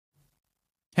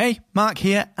Hey, Mark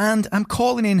here, and I'm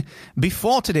calling in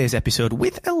before today's episode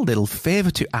with a little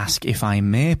favour to ask, if I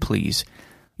may, please.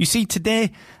 You see,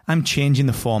 today I'm changing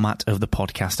the format of the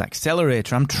Podcast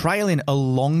Accelerator. I'm trialling a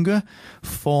longer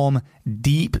form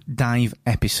deep dive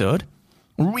episode,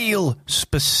 real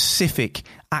specific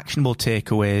actionable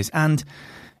takeaways, and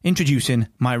introducing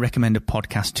my recommended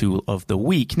podcast tool of the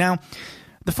week. Now,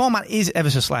 the format is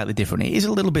ever so slightly different. It is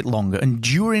a little bit longer, and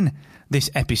during this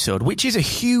episode, which is a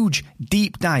huge,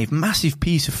 deep dive, massive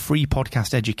piece of free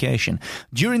podcast education,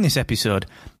 during this episode,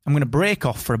 I'm going to break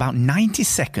off for about 90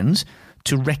 seconds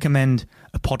to recommend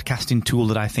a podcasting tool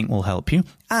that I think will help you.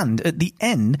 And at the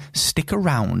end, stick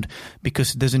around,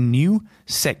 because there's a new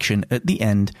section at the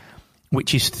end,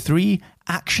 which is 3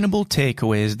 actionable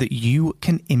takeaways that you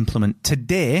can implement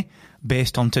today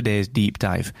based on today's deep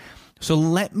dive. So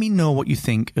let me know what you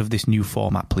think of this new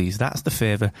format, please. That's the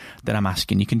favour that I'm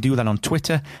asking. You can do that on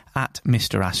Twitter at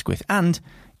Mr. Asquith, and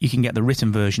you can get the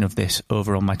written version of this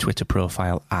over on my Twitter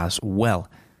profile as well.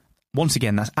 Once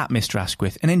again, that's at Mr.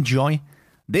 Asquith, and enjoy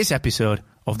this episode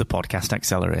of the Podcast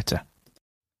Accelerator.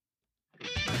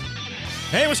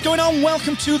 Hey, what's going on?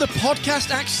 Welcome to the Podcast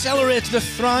Accelerator, the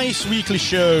thrice weekly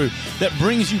show that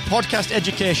brings you podcast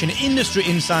education, industry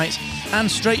insights,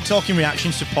 and straight-talking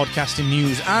reactions to podcasting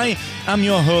news. I am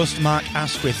your host, Mark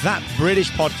Asquith, that British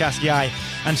podcast guy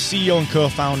and CEO and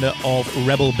co-founder of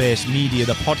Rebrand Media,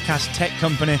 the podcast tech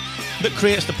company that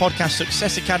creates the Podcast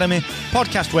Success Academy,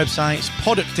 podcast websites,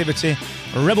 Productivity,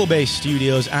 Rebel-based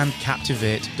studios, and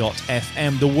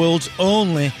Captivate.fm, the world's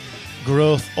only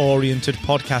growth-oriented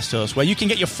podcast host, where you can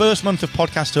get your first month of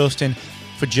podcast hosting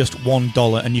for just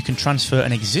 $1, and you can transfer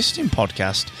an existing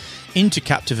podcast into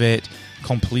Captivate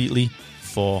completely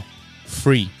for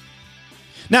free.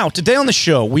 Now, today on the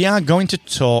show, we are going to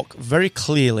talk very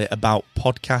clearly about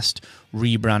podcast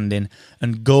rebranding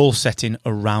and goal setting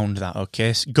around that,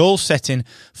 okay? Goal setting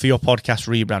for your podcast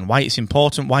rebrand, why it's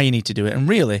important, why you need to do it, and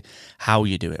really how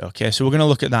you do it, okay? So we're going to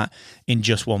look at that in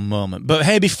just one moment. But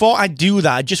hey, before I do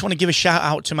that, I just want to give a shout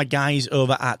out to my guys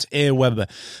over at Aweber,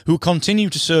 who continue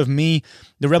to serve me,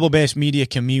 the Rebel-based media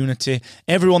community,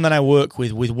 everyone that I work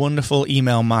with wonderful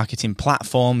email marketing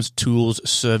platforms, tools,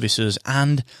 services,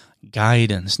 and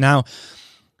guidance. Now,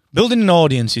 building an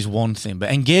audience is one thing,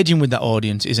 but engaging with that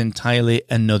audience is entirely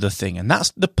another thing. And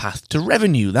that's the path to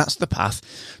revenue. That's the path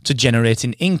to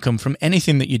generating income from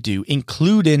anything that you do,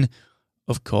 including,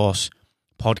 of course,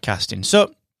 podcasting.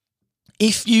 So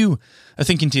if you are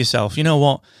thinking to yourself, you know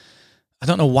what, I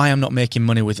don't know why I'm not making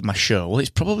money with my show. Well, it's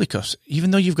probably because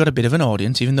even though you've got a bit of an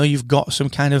audience, even though you've got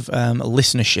some kind of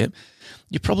listenership,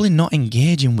 you're probably not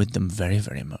engaging with them very,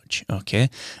 very much, okay?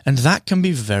 And that can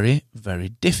be very, very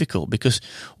difficult, because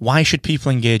why should people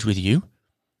engage with you?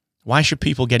 Why should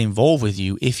people get involved with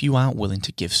you if you aren't willing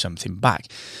to give something back?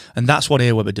 And that's what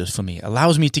Aweber does for me. It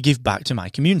allows me to give back to my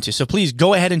community. So please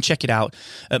go ahead and check it out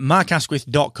at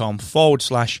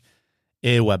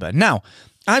markasquith.com/Aweber. Now,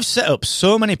 I've set up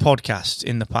so many podcasts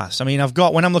in the past. I mean,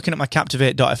 when I'm looking at my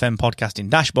Captivate.fm podcasting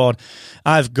dashboard,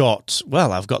 I've got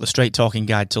the Straight Talking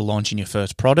Guide to Launching Your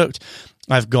First Product.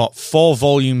 I've got 4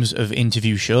 volumes of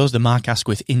interview shows, the Mark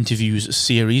Asquith Interviews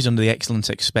series under the Excellence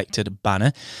Expected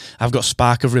banner. I've got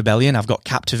Spark of Rebellion. I've got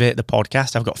Captivate, the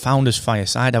podcast. I've got Founders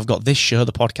Fireside. I've got this show,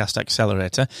 the Podcast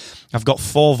Accelerator. I've got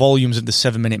 4 volumes of the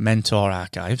 7-Minute Mentor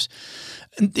archives.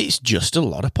 And it's just a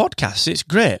lot of podcasts. It's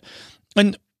great.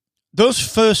 And those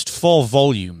first 4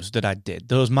 volumes that I did,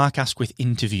 those Mark Asquith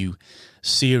interview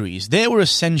series, they were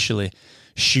essentially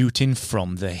shooting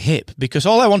from the hip, because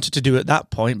all I wanted to do at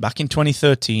that point, back in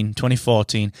 2013,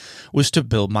 2014, was to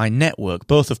build my network,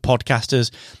 both of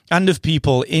podcasters and of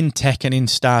people in tech and in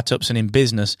startups and in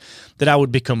business that I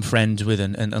would become friends with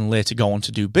and later go on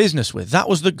to do business with. That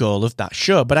was the goal of that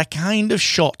show, but I kind of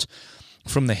shot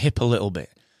from the hip a little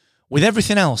bit. With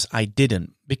everything else, I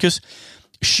didn't, because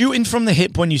shooting from the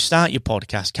hip when you start your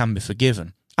podcast can be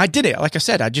forgiven. I did it. Like I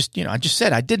said, I just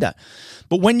said I did that.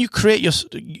 But when you create your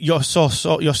sort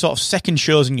of second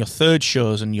shows and your third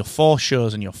shows and your fourth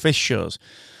shows and your fifth shows,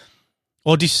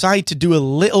 or decide to do a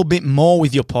little bit more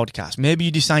with your podcast, maybe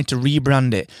you decide to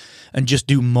rebrand it and just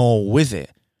do more with it,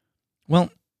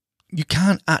 well, you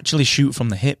can't actually shoot from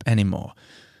the hip anymore.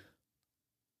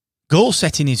 Goal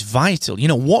setting is vital. You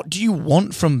know, what do you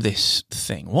want from this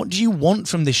thing? What do you want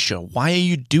from this show? Why are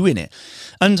you doing it?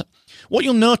 And what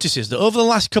you'll notice is that over the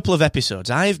last couple of episodes,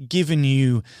 I've given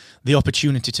you the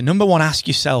opportunity to, number one, ask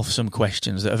yourself some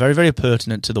questions that are very, very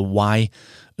pertinent to the why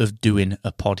of doing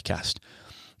a podcast.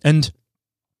 And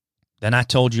then I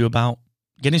told you about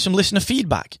getting some listener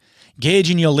feedback,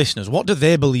 gauging your listeners. What do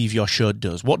they believe your show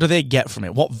does? What do they get from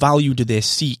it? What value do they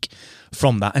seek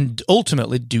from that? And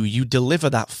ultimately, do you deliver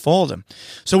that for them?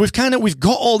 So we've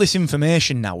got all this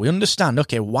information now. We understand,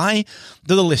 okay, why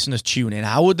do the listeners tune in?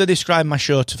 How would they describe my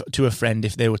show to a friend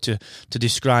if they were to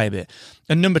describe it?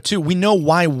 And number two, we know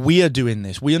why we are doing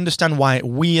this. We understand why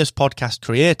we as podcast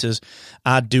creators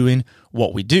are doing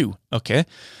what we do, okay?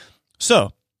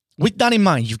 So with that in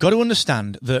mind, you've got to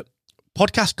understand that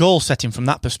podcast goal setting from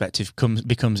that perspective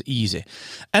becomes easy.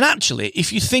 And actually,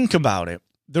 if you think about it,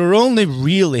 there are only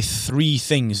really 3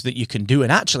 things that you can do.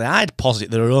 And actually, I'd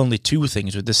posit there are only 2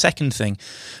 things, with the second thing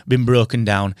being broken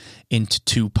down into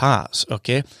 2 parts,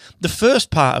 okay? The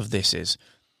first part of this is,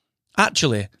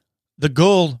 actually, the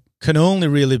goal can only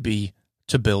really be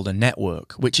to build a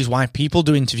network, which is why people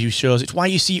do interview shows. It's why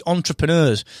you see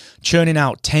entrepreneurs churning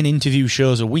out 10 interview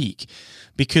shows a week,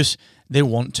 because they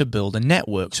want to build a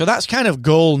network. So that's kind of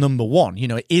goal number 1. You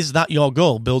know, is that your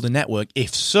goal? Build a network.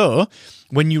 If so,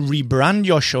 when you rebrand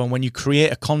your show and when you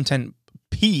create a content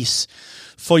piece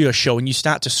for your show and you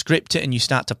start to script it and you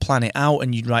start to plan it out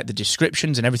and you write the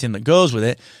descriptions and everything that goes with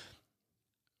it,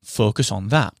 focus on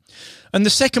that. And the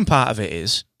second part of it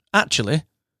is, actually,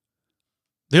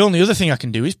 the only other thing I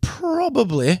can do is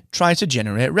probably try to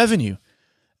generate revenue.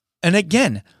 And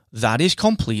again, that is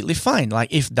completely fine.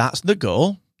 Like, if that's the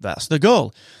goal, that's the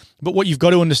goal. But what you've got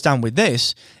to understand with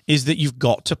this is that you've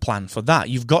got to plan for that.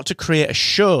 You've got to create a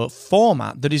show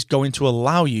format that is going to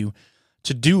allow you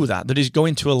to do that is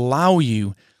going to allow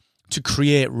you to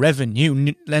create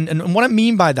revenue. And what I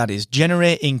mean by that is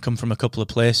generate income from a couple of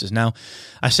places. Now,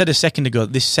 I said a second ago,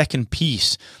 this second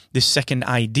piece, this second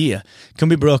idea can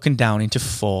be broken down into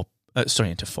 2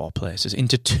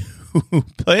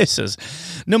 places.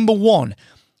 Number 1,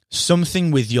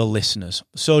 something with your listeners.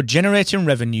 So generating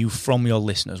revenue from your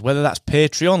listeners, whether that's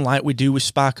Patreon like we do with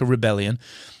Spark of Rebellion,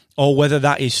 or whether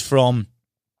that is from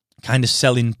kind of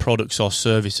selling products or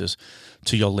services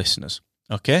to your listeners,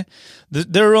 okay?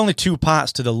 There are only 2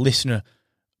 parts to the listener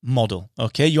model,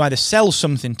 okay? You either sell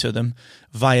something to them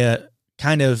via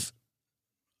kind of,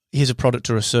 here's a product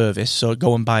or a service, so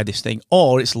go and buy this thing,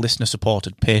 or it's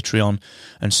listener-supported, Patreon,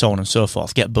 and so on and so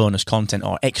forth. Get bonus content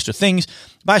or extra things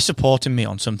by supporting me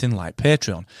on something like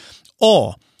Patreon.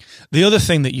 Or the other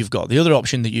thing that you've got, the other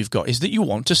option that you've got is that you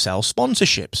want to sell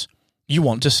sponsorships. You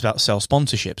want to sell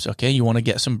sponsorships, okay? You want to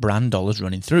get some brand dollars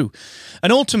running through.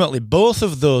 And ultimately, both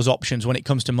of those options, when it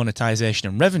comes to monetization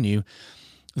and revenue,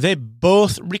 they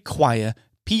both require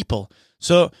people.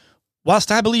 So whilst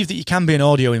I believe that you can be an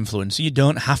audio influencer, you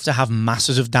don't have to have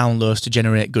masses of downloads to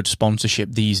generate good sponsorship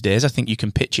these days. I think you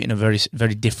can pitch it in a very,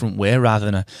 very different way rather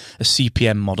than a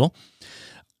CPM model.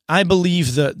 I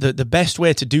believe that the best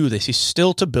way to do this is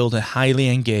still to build a highly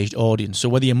engaged audience. So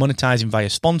whether you're monetizing via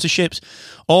sponsorships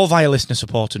or via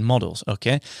listener-supported models,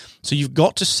 okay? So you've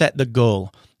got to set the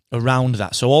goal around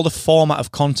that. So all the format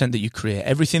of content that you create,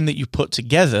 everything that you put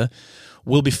together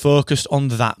will be focused on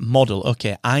that model.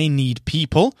 Okay, I need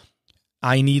people,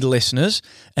 I need listeners,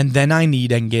 and then I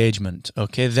need engagement,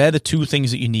 okay? They're the 2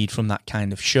 things that you need from that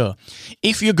kind of show.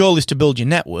 If your goal is to build your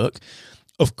network,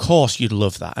 of course you'd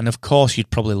love that, and of course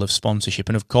you'd probably love sponsorship,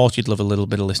 and of course you'd love a little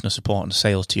bit of listener support and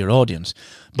sales to your audience.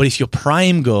 But if your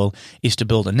prime goal is to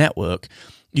build a network,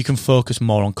 you can focus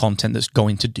more on content that's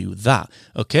going to do that,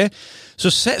 okay? So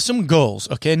set some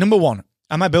goals, okay? Number 1,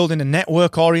 am I building a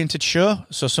network-oriented show,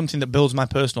 so something that builds my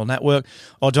personal network,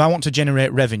 or do I want to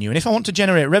generate revenue? And if I want to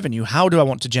generate revenue, how do I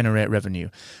want to generate revenue?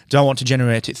 Do I want to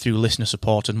generate it through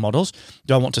listener-supported models?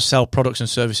 Do I want to sell products and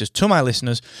services to my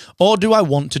listeners? Or do I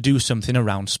want to do something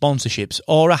around sponsorships,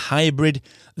 or a hybrid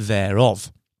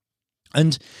thereof?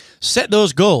 And set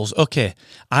those goals. Okay,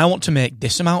 I want to make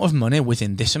this amount of money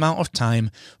within this amount of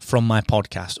time from my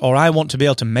podcast, or I want to be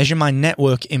able to measure my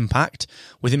network impact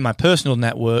within my personal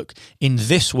network in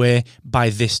this way by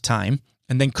this time,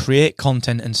 and then create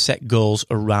content and set goals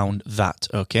around that,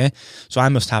 okay? So I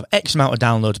must have X amount of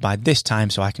downloads by this time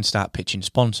so I can start pitching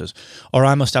sponsors. Or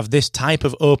I must have this type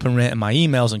of open rate on my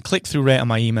emails and click-through rate on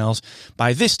my emails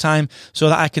by this time so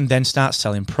that I can then start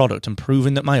selling product and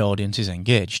proving that my audience is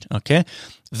engaged, okay?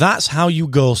 That's how you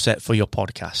goal set for your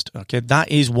podcast, okay?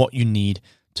 That is what you need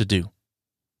to do.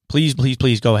 Please, please,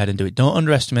 please go ahead and do it. Don't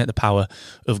underestimate the power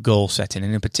of goal setting.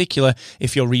 And in particular,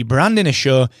 if you're rebranding a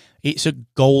show, it's a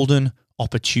golden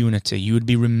opportunity. You would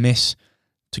be remiss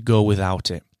to go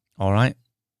without it. All right.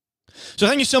 So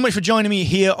thank you so much for joining me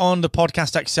here on the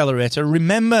Podcast Accelerator.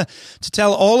 Remember to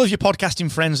tell all of your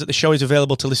podcasting friends that the show is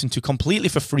available to listen to completely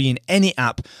for free in any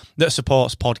app that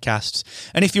supports podcasts.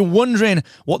 And if you're wondering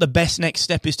what the best next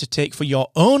step is to take for your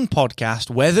own podcast,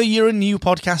 whether you're a new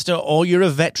podcaster or you're a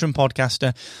veteran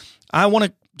podcaster, I want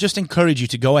to just encourage you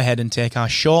to go ahead and take our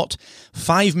short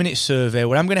 5-minute survey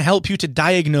where I'm going to help you to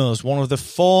diagnose one of the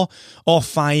 4 or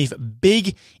 5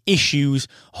 big issues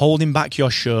holding back your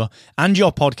show and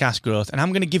your podcast growth. And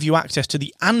I'm going to give you access to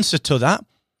the answer to that.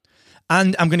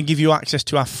 And I'm going to give you access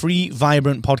to our free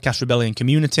Vibrant Podcast Rebellion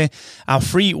community, our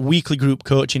free weekly group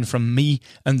coaching from me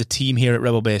and the team here at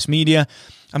Rebel Base Media.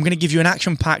 I'm going to give you an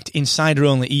action-packed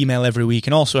insider-only email every week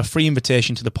and also a free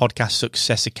invitation to the Podcast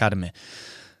Success Academy.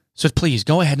 So please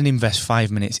go ahead and invest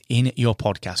 5 minutes in your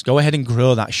podcast. Go ahead and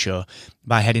grow that show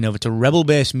by heading over to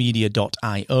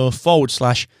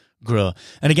rebelbasemedia.io/grow.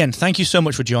 And again, thank you so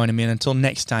much for joining me. And until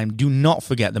next time, do not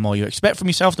forget, the more you expect from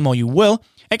yourself, the more you will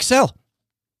excel.